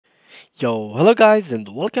Yo, hello guys and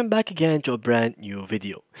welcome back again to a brand new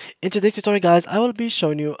video. In today's tutorial guys, I will be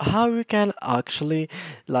showing you how you can actually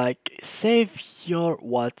save your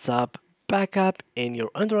WhatsApp backup in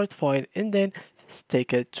your Android phone and then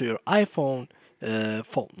take it to your iPhone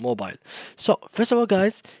phone mobile. So first of all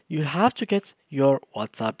guys, you have to get your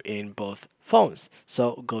WhatsApp in both phones.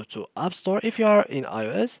 So go to App Store if you are in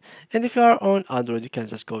iOS, and if you are on Android you can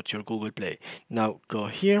just go to your Google Play. Now go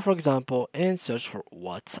here for example and search for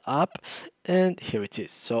WhatsApp, and here it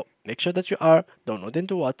is. So make sure that you are downloading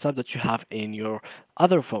the WhatsApp that you have in your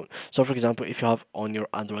other phone. So for example, if you have on your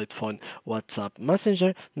Android phone WhatsApp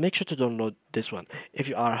Messenger, make sure to download this one. If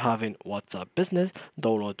you are having WhatsApp Business,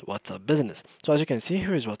 download WhatsApp Business. So as you can see,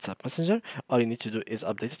 here is WhatsApp Messenger. All you need to do is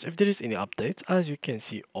update it if there is any updates. As you can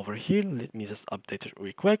see over here, let me just update it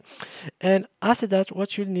real quick. And after that,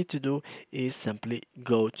 what you need to do is simply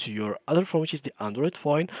go to your other phone, which is the Android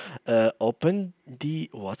phone, open the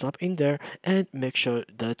WhatsApp in there, and make sure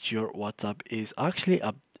that your WhatsApp is actually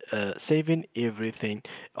saving everything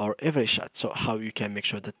or every chat. So how you can make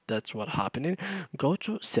sure that that's what happening? Go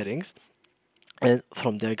to settings, and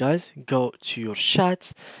from there guys, go to your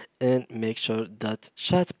chats and make sure that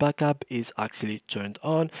chat backup is actually turned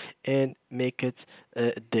on, and make it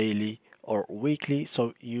daily or weekly,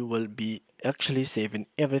 so you will be actually saving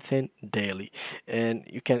everything daily. And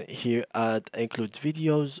you can here add include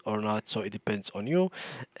videos or not, so it depends on you.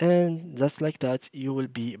 And just like that, you will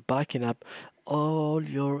be backing up all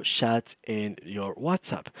your chats in your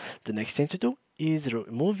WhatsApp. The next thing to do is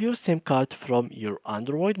remove your SIM card from your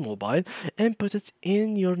Android mobile and put it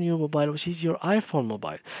in your new mobile, which is your iPhone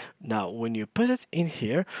mobile. Now when you put it in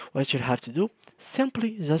here, what you have to do,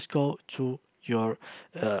 simply just go to your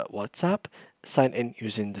WhatsApp, sign in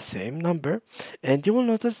using the same number, and you will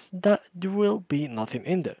notice that there will be nothing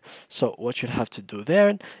in there. So what you have to do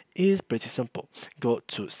there is pretty simple. Go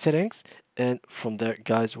to settings, and from there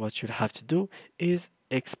guys, what you have to do is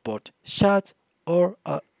export chat, or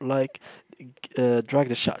drag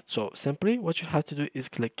the chat. So simply what you have to do is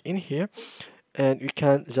click in here, and you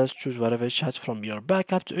can just choose whatever chat from your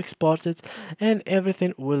backup to export it, and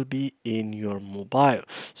everything will be in your mobile.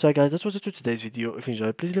 So guys, that was it for today's video. If you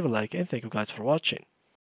enjoyed, please leave a like, and thank you guys for watching.